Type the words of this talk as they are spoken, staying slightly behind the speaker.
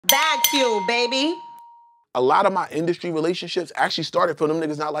Bagfuel, baby. A lot of my industry relationships actually started from them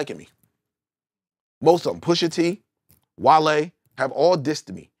niggas not liking me. Most of them, Pusha T, Wale, have all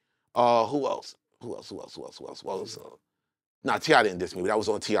dissed me. Who else? Who else? Nah, T.I. didn't diss me, but that was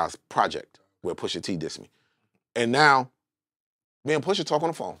on T.I.'s project where Pusha T dissed me. And now, me and Pusha talk on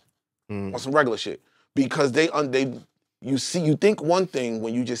the phone on some regular shit because you think one thing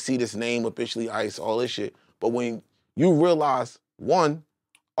when you just see this name officially, Ice, all this shit, but when you realize, one,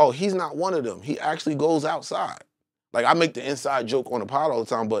 oh, he's not one of them. He actually goes outside. Like, I make the inside joke on the pod all the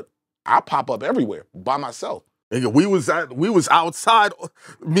time, but I pop up everywhere by myself. Nigga, we was outside,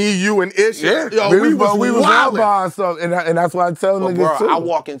 me, you, and Ish. Yeah. Yo, we was out by ourselves, and that's why I tell niggas bro, too. I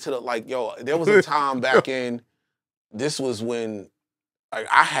walk into there was a time back in, this was when, like,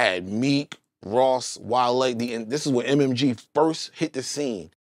 I had Meek, Ross, Wale, this is when MMG first hit the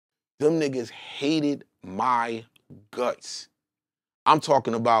scene. Them niggas hated my guts. I'm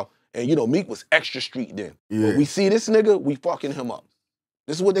talking about, and you know, Meek was extra street then. Yeah. When we see this nigga, we fucking him up.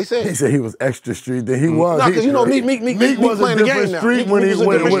 This is what they said. He said he was extra street. Then he was. No, because you know Meek was playing a the game different now. street when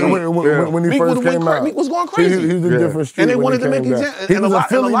he first came out. Meek was going crazy. He was a different street. And they wanted to make examples. He was a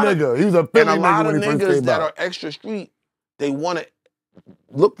Philly nigga. He was a Philly nigga when he first came out. And a lot of niggas that are extra street, they want to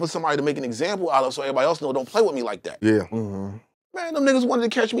look for somebody to make an example out of so everybody else know don't play with me like that. Yeah. Man, them niggas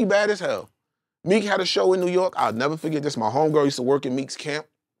wanted to catch me bad as hell. Meek had a show in New York. I'll never forget this. My homegirl used to work in Meek's camp.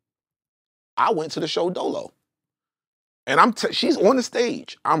 I went to the show Dolo. And she's on the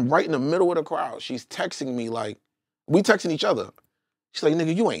stage. I'm right in the middle of the crowd. She's texting me like, we texting each other. She's like,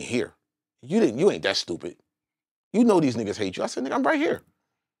 nigga, you ain't here. You ain't that stupid. You know these niggas hate you. I said, nigga, I'm right here.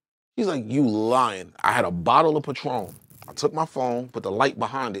 He's like, you lying. I had a bottle of Patron. I took my phone, put the light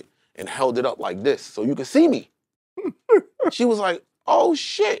behind it, and held it up like this so you could see me. She was like, oh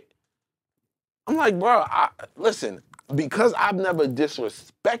shit. I'm like, bro, listen, because I've never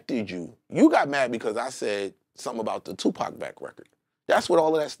disrespected you, you got mad because I said something about the Tupac back record. That's what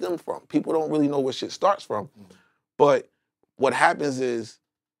all of that stemmed from. People don't really know where shit starts from. But what happens is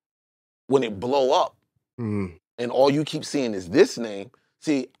when it blow up and all you keep seeing is this name,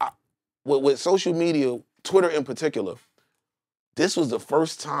 see, with social media, Twitter in particular, this was the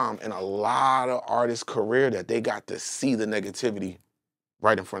first time in a lot of artists' career that they got to see the negativity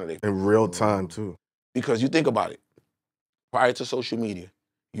right in front of them. In real time, too. Because you think about it, prior to social media,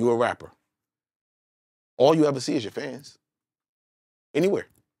 you a rapper. All you ever see is your fans. Anywhere.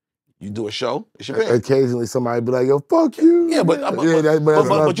 You do a show, it's your fans. Occasionally somebody be like, yo, fuck you. Yeah, but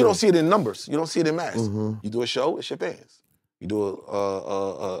you don't see it in numbers. You don't see it in mass. You do a show, it's your fans. You do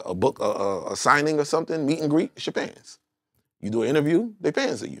a book, a signing or something, meet and greet, it's your fans. You do an interview, they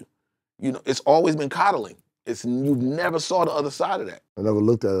fans of you. You know, it's always been coddling. You never saw the other side of that. I never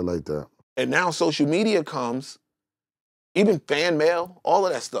looked at it like that. And now social media comes, even fan mail, all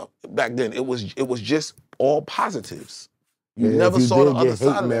of that stuff. Back then, it was just all positives. You never saw the other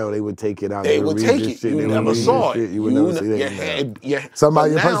side of mail, they would take it out. They would take it. You never saw it. You would never see that.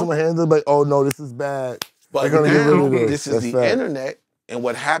 Somebody, your personal handle, like, oh no, this is bad. But now, this is the internet, and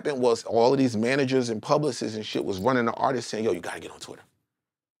what happened was all of these managers and publicists and shit was running the artists saying, yo, you gotta get on Twitter.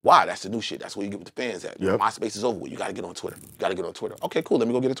 Why? That's the new shit. That's where you get with the fans at. Yep. MySpace is over with. You gotta get on Twitter. You gotta get on Twitter. Okay, cool. Let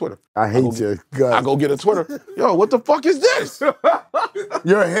me go get a Twitter. I hate your gut. I go get a Twitter. Yo, what the fuck is this?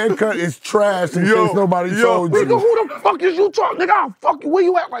 Your haircut is trash in case nobody told you. Nigga, who the fuck is you talking? Nigga, I'll fuck you. Where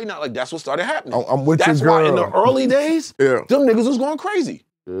you at right now? Like, that's what started happening. I'm with That's your girl. why in the early days, them niggas was going crazy.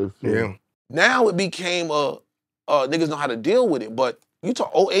 Yeah. Now it became niggas know how to deal with it. But you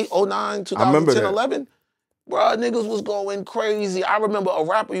talk 08, 09, 2010, 11, bruh, niggas was going crazy. I remember a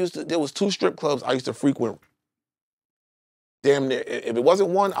rapper there was 2 strip clubs I used to frequent. Damn near, if it wasn't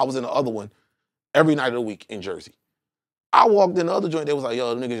one, I was in the other one every night of the week in Jersey. I walked in the other joint, they was like,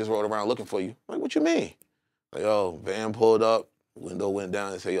 yo, the nigga just rode around looking for you. I'm like, what you mean? Like, yo, van pulled up, window went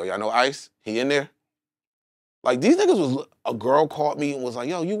down and said, yo, y'all know Ice? He in there? Like, these niggas a girl called me and was like,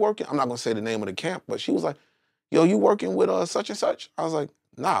 yo, you working? I'm not gonna say the name of the camp, but she was like, yo, you working with such and such? I was like,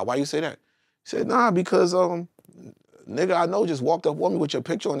 nah, why you say that? He said, nah, because nigga I know just walked up on me with your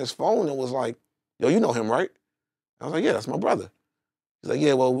picture on his phone and was like, yo, you know him, right? I was like, yeah, that's my brother. He's like,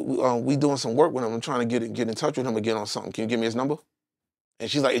 yeah, well, we doing some work with him. I'm trying to get in touch with him again on something. Can you give me his number? And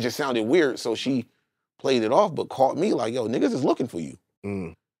she's like, it just sounded weird, so she played it off, but called me like, yo, niggas is looking for you.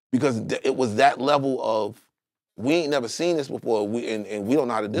 Because it was that level of, we ain't never seen this before, and we don't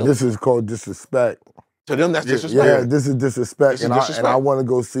know how to deal with it. This is called disrespect. To them, that's disrespect. Yeah, this is disrespect. And I want to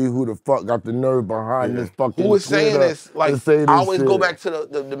go see who the fuck got the nerve behind this fucking Who is saying this? Like, I always go back to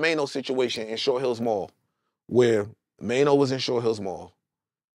the Mano situation in Short Hills Mall, where Mano was in Short Hills Mall.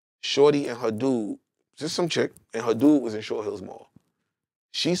 Shorty and her dude, just some chick, and her dude was in Short Hills Mall.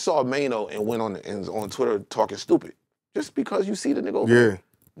 She saw Mano and went on Twitter talking stupid. Just because you see the nigga over Yeah.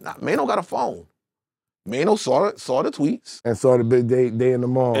 Nah, Mano got a phone. Mano saw the tweets. And saw the big day in the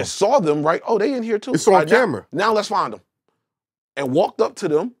mall. And saw them, right? Oh, they in here too. It's on camera. Now let's find them. And walked up to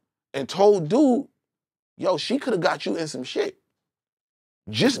them and told dude, yo, she could have got you in some shit.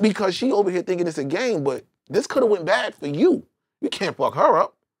 Just because she over here thinking it's a game, but this could have went bad for you. You can't fuck her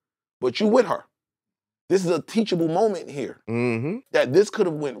up, but you with her. This is a teachable moment here. Mm-hmm. That this could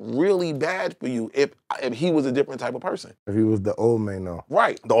have went really bad for you if he was a different type of person. If he was the old Mano.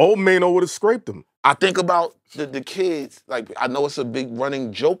 Right. The old Mano would have scraped him. I think about the kids, like I know it's a big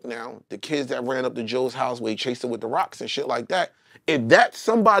running joke now, the kids that ran up to Joe's house where he chased them with the rocks and shit like that. If that's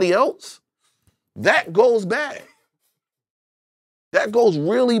somebody else, that goes bad. That goes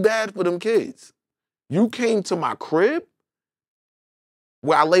really bad for them kids. You came to my crib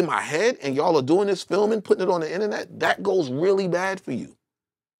where I lay my head and y'all are doing this filming, putting it on the internet, that goes really bad for you.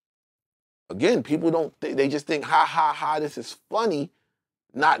 Again, people don't, they just think, ha, ha, ha, this is funny,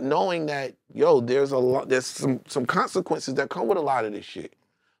 not knowing that, yo, there's some consequences that come with a lot of this shit.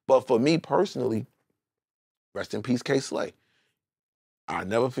 But for me personally, rest in peace, K. Slay. I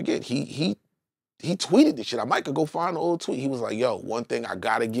never forget, he tweeted this shit. I might could go find the old tweet. He was like, yo, one thing I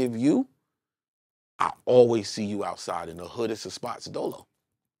gotta give you, I always see you outside in the hoodest of spots, Dolo.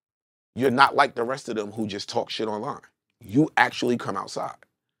 You're not like the rest of them who just talk shit online. You actually come outside.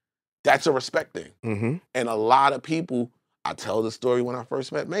 That's a respect thing. Mm-hmm. And a lot of people, I tell the story when I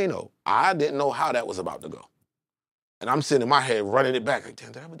first met Mano. I didn't know how that was about to go. And I'm sitting in my head running it back. Like,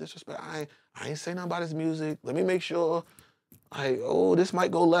 damn, did I have a disrespect? I ain't say nothing about his music. Let me make sure. Like, oh, this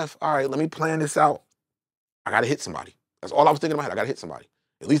might go left. All right, let me plan this out. I gotta hit somebody. That's all I was thinking in my head. I gotta hit somebody.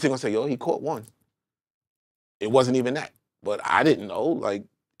 At least they're gonna say, yo, he caught one. It wasn't even that. But I didn't know. Like,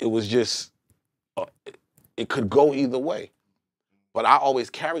 it was just, it could go either way. But I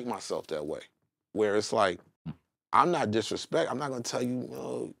always carried myself that way, where it's like, I'm not disrespect. I'm not gonna tell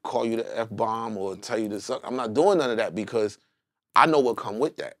you, call you the F-bomb or tell you this. I'm not doing none of that because I know what come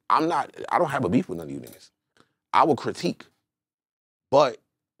with that. I don't have a beef with none of you niggas. I will critique. But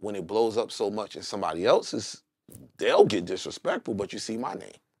when it blows up so much in somebody else's, they'll get disrespectful, but you see my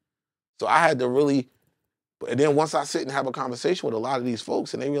name. So I had to really, and then once I sit and have a conversation with a lot of these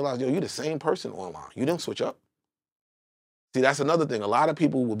folks and they realize, yo, you're the same person online. You didn't switch up. See, that's another thing. A lot of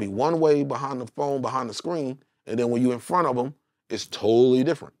people will be one way behind the phone, behind the screen, and then when you're in front of them, it's totally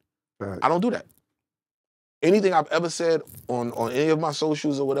different. Right. I don't do that. Anything I've ever said on any of my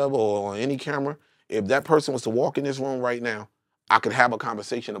socials or whatever, or on any camera, if that person was to walk in this room right now, I could have a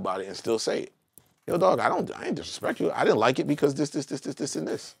conversation about it and still say it. Yo, dog, I ain't disrespect you. I didn't like it because this, and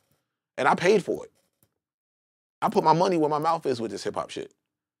this. And I paid for it. I put my money where my mouth is with this hip hop shit.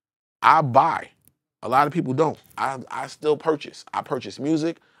 I buy. A lot of people don't. I still purchase. I purchase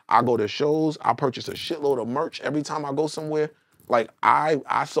music. I go to shows. I purchase a shitload of merch every time I go somewhere. Like,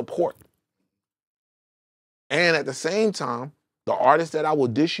 I support. And at the same time, the artist that I will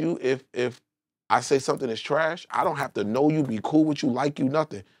dish you if I say something is trash, I don't have to know you, be cool with you, like you,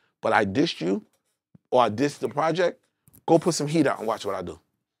 nothing. But I dissed you, or I dissed the project, go put some heat out and watch what I do.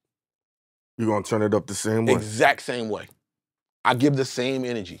 You're gonna turn it up the same way? Exact same way. I give the same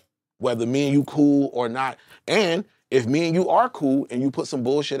energy, whether me and you cool or not. And if me and you are cool and you put some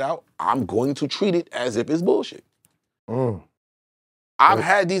bullshit out, I'm going to treat it as if it's bullshit. I've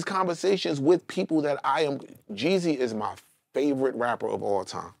had these conversations with people that Jeezy is my favorite rapper of all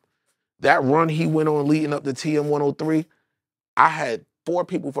time. That run he went on leading up to TM 103, I had 4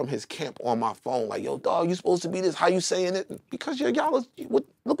 people from his camp on my phone like, yo, dog, you supposed to be this, how you saying it? Because y'all,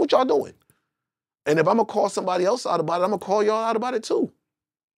 look what y'all doing. And if I'm gonna call somebody else out about it, I'm gonna call y'all out about it too.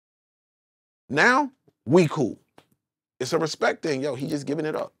 Now, we cool. It's a respect thing, yo, he just giving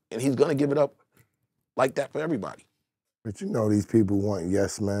it up. And he's gonna give it up like that for everybody. But you know these people want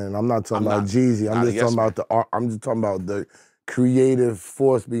yes, man. I'm not talking about Jeezy. I'm just talking about the art. I'm just talking about the creative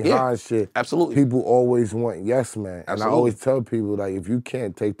force behind shit. Absolutely. People always want yes, man. Absolutely. And I always tell people, like, if you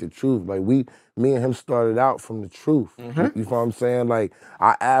can't take the truth, like me and him started out from the truth. You know what I'm saying? Like,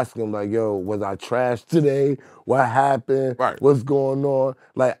 I ask him, like, yo, was I trashed today? What happened? Right. What's going on?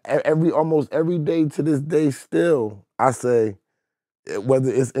 Like, almost every day to this day still, I say, whether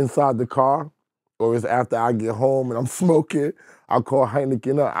it's inside the car or it's after I get home and I'm smoking, I'll call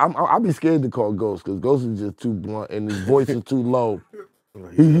Heineken up. I'll be scared to call Ghost because Ghost is just too blunt and his voice is too low.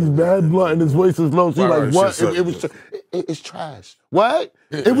 He's bad blunt and his voice is low. So he's like, what? It's trash. What?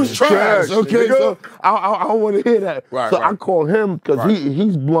 It was trash. Okay, so I don't want to hear that. So I call him because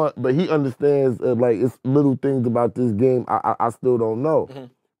he's blunt, but he understands like it's little things about this game I still don't know.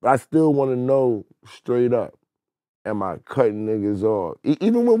 But I still want to know straight up. am I cutting niggas off?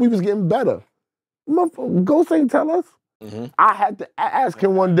 Even when we was getting better. Ghost ain't tell us. I had to ask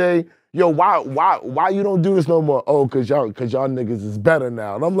him one day, yo, why you don't do this no more? Oh, cause y'all niggas is better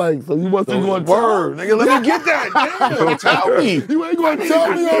now. And I'm like, so you wasn't going to word, nigga, let me get that. Damn, tell me. You ain't gonna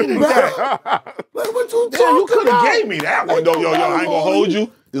tell me I'm better. Like, what you Damn, you could about? have gave me that one though. Yo, I ain't gonna hold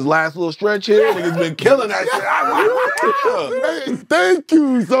you. This last little stretch here, niggas been killing that shit. Hey, thank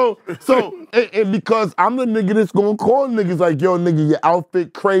you. So, and because I'm the nigga that's gonna call niggas like, yo, nigga, your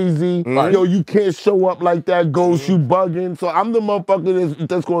outfit crazy. Yo, you can't show up like that, Ghost, you bugging. So I'm the motherfucker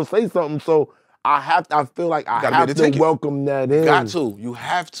that's gonna say something. So I feel like I have to welcome that in. You got to. You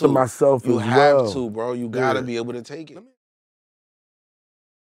have to. To myself you as well. You have to, bro. You gotta be able to take it.